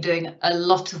 you've been doing a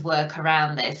lot of work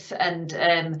around this, and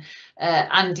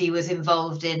Andy was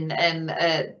involved in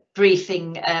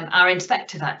briefing our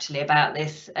inspectors actually about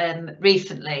this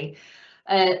recently.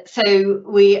 So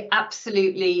we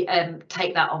absolutely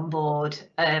take that on board.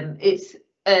 It's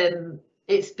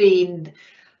been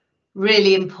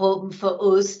really important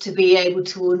for us to be able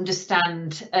to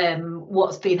understand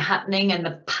what's been happening and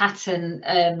the patterns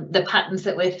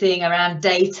that we're seeing around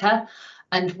data,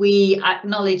 and we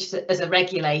acknowledge that as a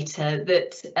regulator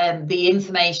that the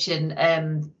information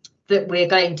that we're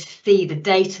going to see, the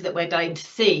data that we're going to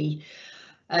see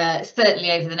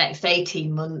certainly over the next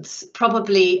 18 months,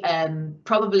 probably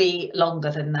longer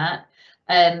than that,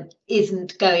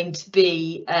 isn't going to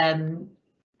be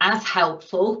as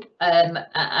helpful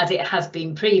as it has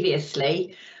been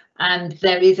previously, and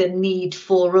there is a need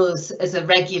for us as a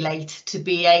regulator to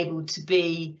be able to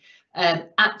be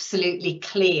absolutely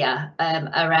clear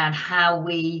around how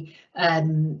we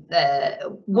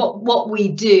what we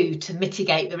do to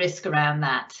mitigate the risk around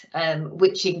that,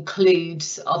 which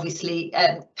includes obviously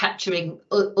capturing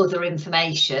other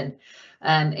information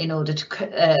in order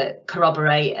to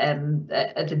corroborate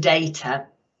the data.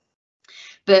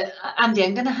 But Andy,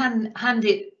 I'm going to hand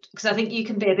it, because I think you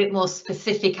can be a bit more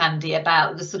specific, Andy,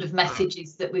 about the sort of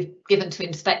messages that we've given to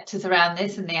inspectors around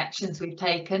this and the actions we've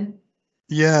taken.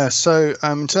 Yeah, so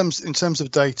in terms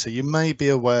of data, you may be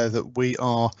aware that we're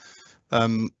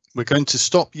going to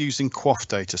stop using QOF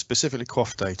data, specifically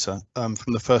QOF data,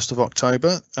 from the 1st of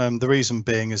October. The reason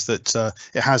being is that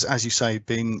it has, as you say,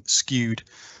 been skewed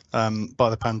by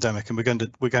the pandemic, and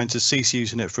we're going to cease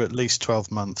using it for at least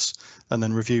 12 months and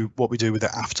then review what we do with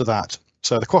it after that.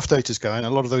 So the QOF data is going. A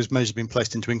lot of those measures have been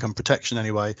placed into income protection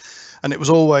anyway, and it was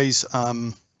always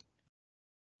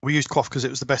we used QOF because it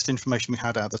was the best information we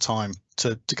had at the time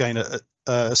to gain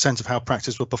a sense of how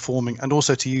practice were performing, and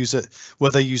also to use it,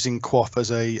 were they using QOF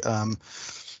as a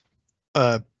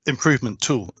improvement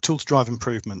tool to drive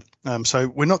improvement. So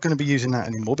we're not going to be using that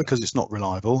anymore because it's not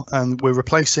reliable, and we're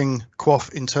replacing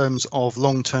QOF in terms of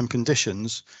long-term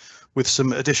conditions with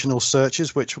some additional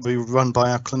searches which will be run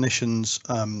by our clinicians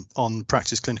on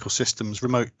practice clinical systems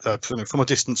remote from a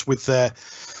distance with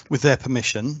their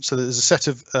permission. So there's a set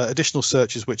of additional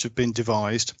searches which have been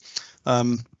devised,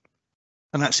 and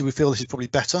actually we feel this is probably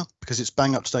better because it's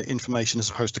bang up to date information as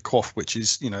opposed to QOF, which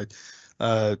is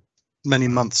many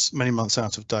months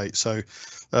out of date. So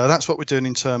that's what we're doing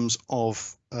in terms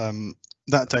of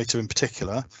that data in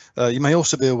particular. You may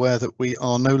also be aware that we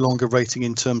are no longer rating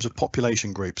in terms of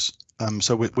population groups.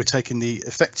 So we're taking the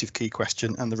effective key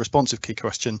question and the responsive key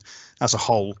question as a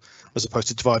whole, as opposed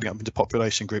to dividing up into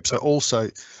population groups. So also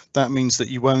that means that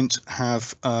you won't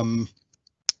have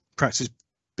practice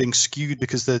being skewed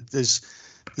because there's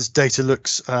data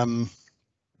looks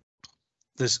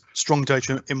there's strong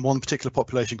data in one particular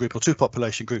population group or two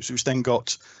population groups, which then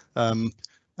got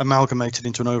amalgamated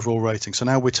into an overall rating. So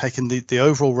now we're taking the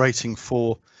overall rating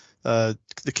for the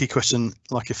key question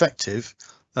like effective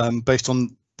based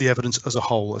on the evidence as a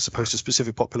whole, as opposed to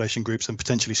specific population groups and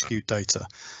potentially skewed data.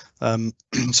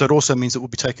 So it also means that we'll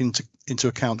be taking into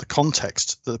account the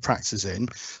context that the practice is in,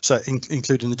 so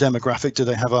including the demographic. Do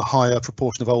they have a higher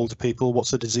proportion of older people?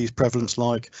 What's the disease prevalence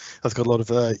like? I've got a lot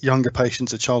of younger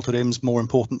patients. Are childhood IMS more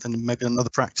important than maybe another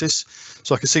practice?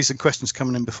 So I can see some questions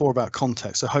coming in before about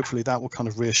context, so hopefully that will kind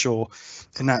of reassure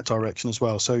in that direction as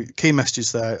well. So key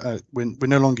messages there, we're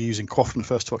no longer using QOF on the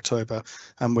 1st of October,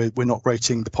 and we're not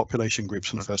rating the population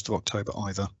groups on the 1st of October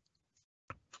either.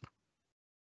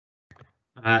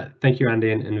 Thank you,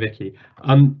 Andy and Vicky.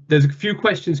 There's a few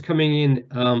questions coming in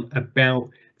about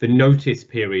the notice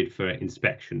period for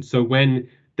inspection. So when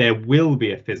there will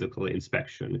be a physical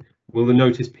inspection, will the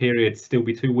notice period still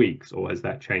be 2 weeks, or has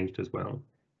that changed as well?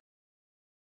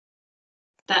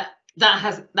 That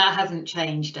hasn't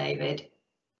changed, David.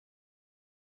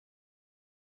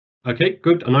 Okay,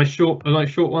 good. A nice short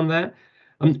one there.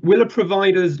 Will a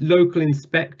provider's local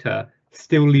inspector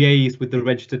still liaise with the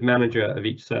registered manager of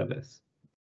each service?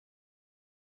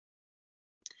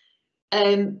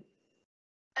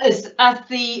 As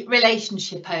the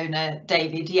relationship owner,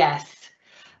 David, yes.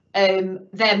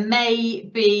 There may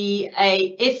be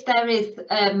if there is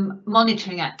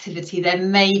monitoring activity, there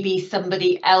may be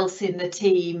somebody else in the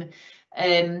team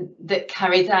that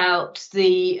carries out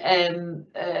the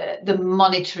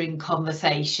monitoring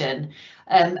conversation.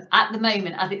 At the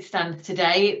moment, as it stands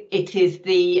today, it is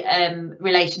the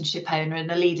relationship owner and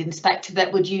the lead inspector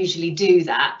that would usually do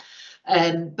that.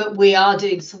 But we are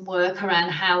doing some work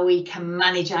around how we can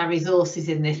manage our resources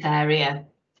in this area.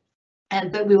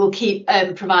 But we will keep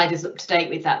providers up to date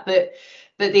with that.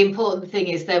 But the important thing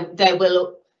is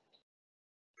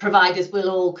providers will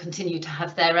all continue to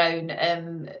have their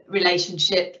own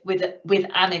relationship with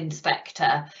an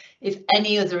inspector. If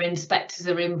any other inspectors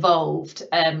are involved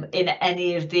in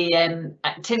any of the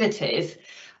activities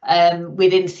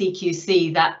within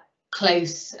CQC, that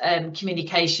close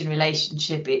communication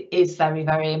relationship is very,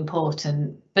 very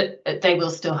important. But they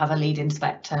will still have a lead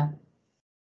inspector.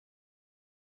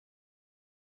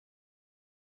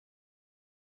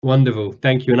 Wonderful,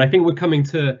 thank you. And I think we're coming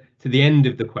to the end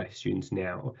of the questions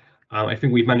now. I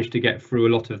think we've managed to get through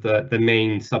a lot of the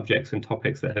main subjects and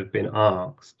topics that have been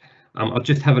asked. I'll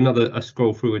just have a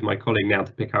scroll through with my colleague now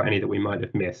to pick out any that we might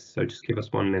have missed. So just give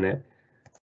us 1 minute.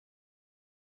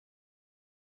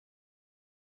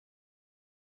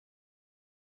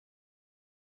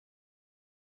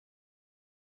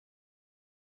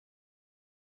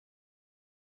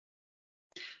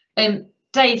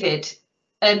 David,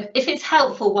 if it's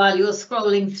helpful while you're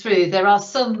scrolling through, there are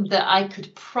some that I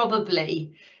could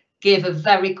probably give a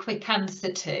very quick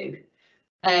answer to.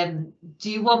 Do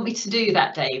you want me to do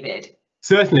that, David?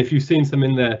 Certainly, if you've seen some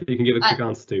in there that you can give a quick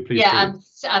answer to, please. Yeah,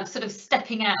 I'm sort of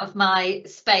stepping out of my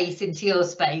space into your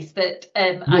space, but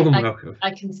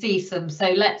I can see some.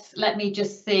 So let me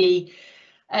just see.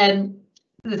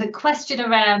 There's a question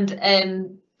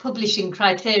around publishing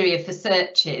criteria for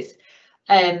searches.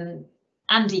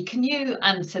 Andy, can you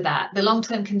answer that? The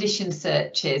long-term condition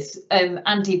searches.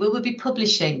 Andy, will we be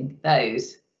publishing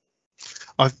those?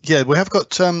 Yeah, we have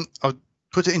got. I've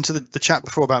put it into the chat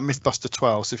before about Mythbuster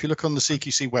 12. So if you look on the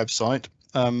CQC website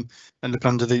and look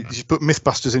under you put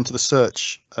Mythbusters into the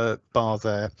search bar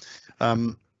there.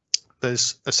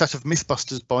 There's a set of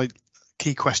Mythbusters by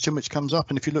key question which comes up,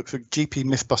 and if you look for GP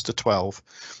Mythbuster 12,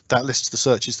 that lists the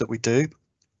searches that we do.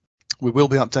 We will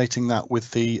be updating that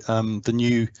with the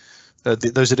new.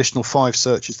 Those additional 5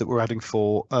 searches that we're adding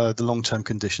for the long-term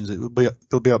conditions. They'll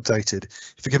be updated.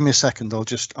 If you give me a second,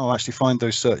 I'll actually find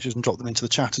those searches and drop them into the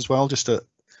chat as well, just an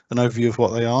overview of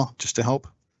what they are, just to help.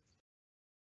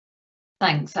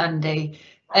 Thanks, Andy.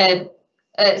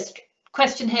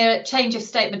 Question here: change of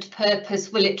statement of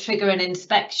purpose, will it trigger an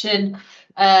inspection?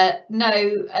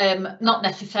 No, not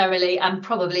necessarily, and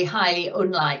probably highly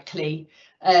unlikely.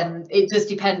 It does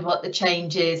depend what the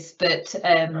change is, but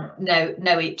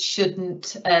no, it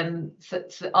shouldn't. On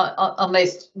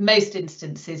most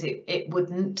instances, it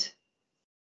wouldn't.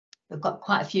 We've got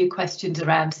quite a few questions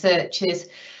around searches.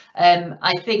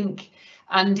 I think,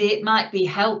 Andy, it might be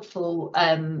helpful,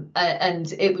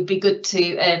 and it would be good to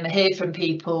hear from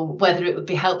people whether it would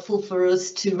be helpful for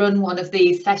us to run one of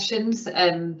these sessions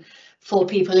for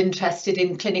people interested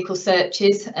in clinical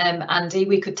searches. Andy,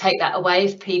 we could take that away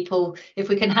if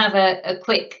we can have a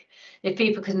quick, if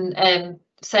people can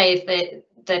say if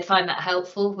they'd find that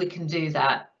helpful, we can do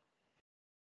that.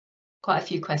 Quite a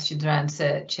few questions around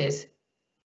searches.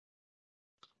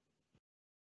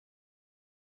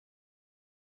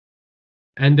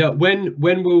 And when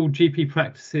will GP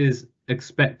practices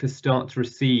expect to start to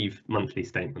receive monthly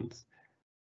statements?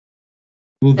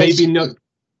 Will they be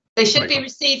They should be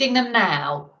receiving them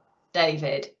now,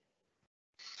 David.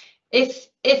 If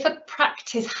a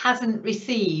practice hasn't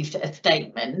received a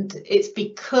statement, it's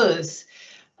because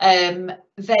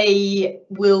they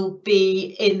will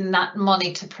be in that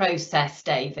monitor process,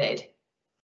 David.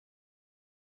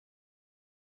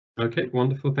 Okay,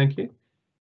 wonderful, thank you.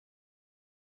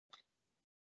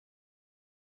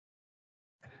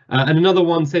 And another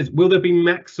one says, will there be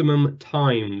maximum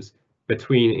times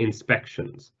between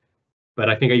inspections? But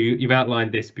I think you've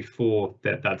outlined this before,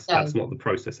 that's not the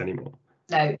process anymore.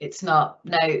 No, it's not.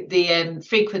 No, the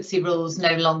frequency rules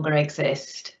no longer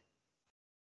exist.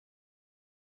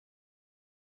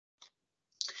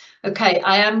 Okay,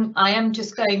 I am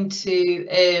just going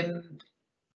to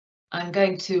I'm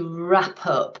going to wrap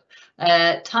up.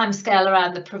 Timescale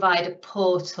around the provider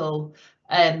portal.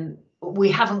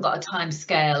 We haven't got a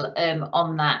timescale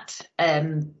on that,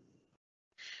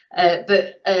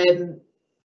 but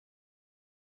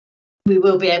we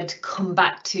will be able to come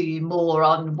back to you more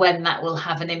on when that will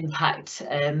have an impact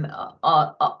on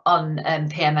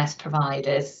PMS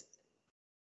providers.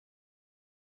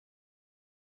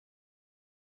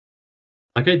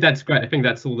 Okay, that's great. I think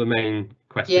that's all the main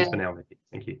questions for now.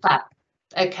 Thank you.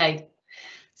 Okay,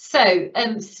 so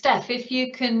Steph, if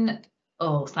you can,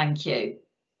 thank you.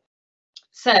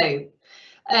 So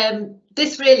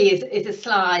this really is a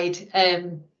slide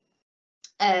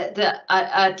that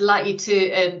I'd like you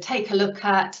to take a look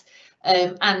at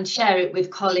and share it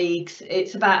with colleagues.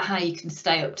 It's about how you can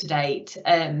stay up to date.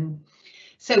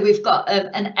 So we've got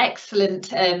an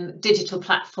excellent digital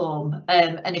platform,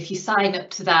 and if you sign up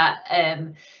to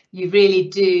that, you really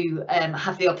do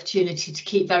have the opportunity to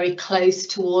keep very close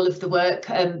to all of the work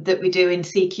that we do in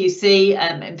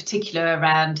CQC, in particular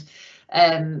around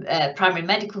primary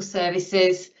medical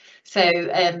services. So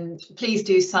please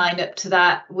do sign up to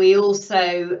that. We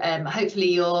also, hopefully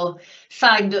you're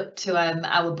signed up to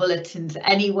our bulletins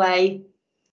anyway.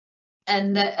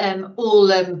 And all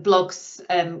blogs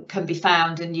can be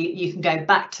found, and you can go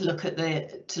back to look at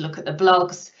the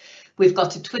blogs. We've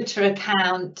got a Twitter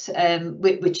account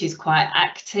which is quite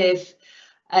active,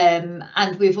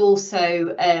 and we've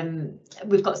also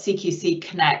we've got CQC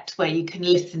Connect, where you can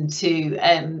listen to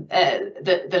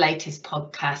the latest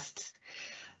podcasts.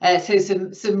 So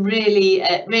some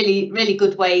really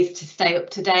good ways to stay up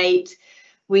to date.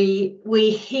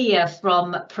 We hear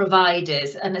from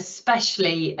providers, and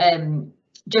especially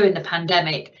during the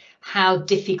pandemic, how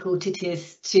difficult it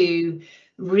is to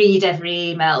read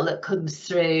every email that comes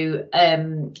through,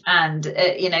 and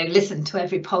listen to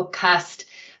every podcast,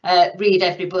 read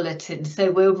every bulletin.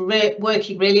 So we're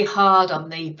working really hard on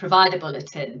the provider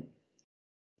bulletin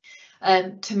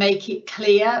to make it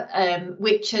clear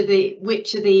which are the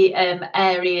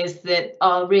areas that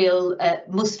are real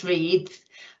must reads.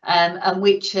 And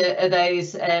which are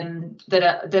those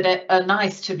that are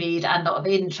nice to read and not of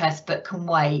interest but can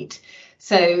wait.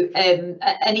 So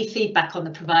any feedback on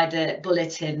the provider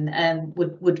bulletin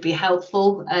would be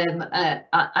helpful.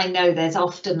 I know there's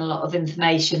often a lot of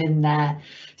information in there,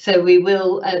 so we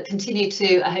will continue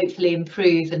to hopefully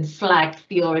improve and flag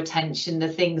for your attention the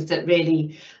things that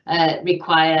really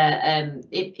require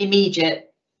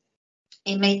immediate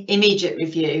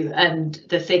review, and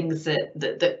the things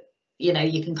that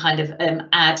you can kind of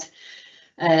add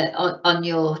on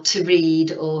your to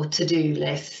read or to do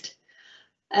list.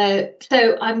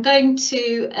 So I'm going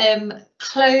to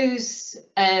close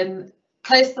the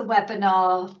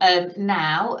webinar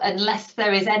now, unless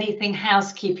there is anything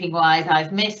housekeeping wise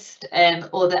I've missed,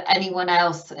 or that anyone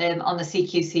else on the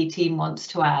CQC team wants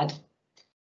to add.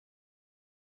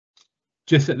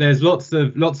 Just that there's lots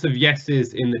of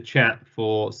yeses in the chat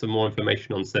for some more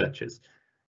information on searches.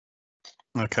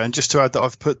 Okay, and just to add that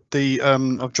I've put the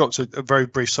I've dropped a very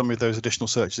brief summary of those additional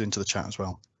searches into the chat as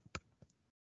well.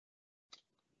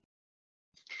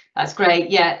 That's great.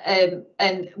 Yeah,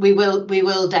 and we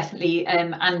will definitely,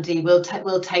 Andy, we'll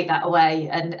take that away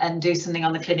and do something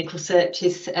on the clinical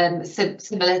searches,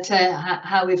 similar to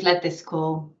how we've led this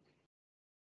call.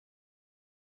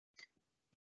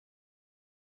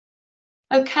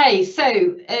 Okay,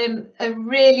 so a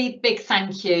really big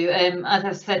thank you. As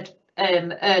I've said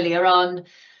earlier on,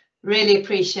 really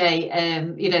appreciate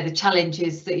the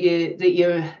challenges that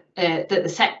the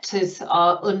sectors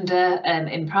are under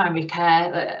in primary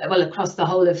care, well, across the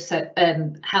whole of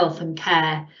health and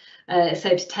care. So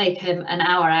to take an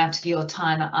hour out of your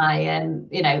time,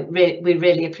 we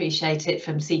really appreciate it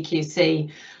from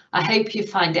CQC. I hope you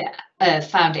found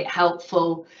it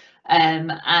helpful,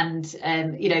 and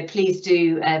please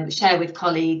do share with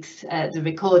colleagues the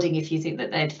recording if you think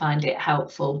that they'd find it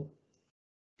helpful.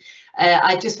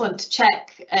 I just want to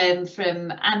check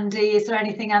from Andy. Is there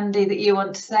anything, Andy, that you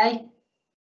want to say?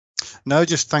 No,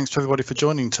 just thanks to everybody for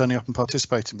joining, turning up and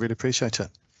participating. Really appreciate it.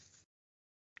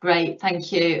 Great,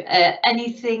 thank you.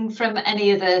 Anything from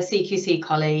any other CQC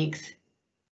colleagues?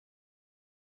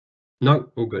 No,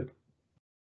 all good.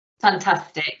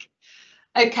 Fantastic.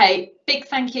 Okay, big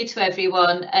thank you to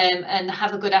everyone and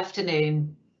have a good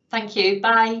afternoon. Thank you.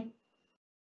 Bye.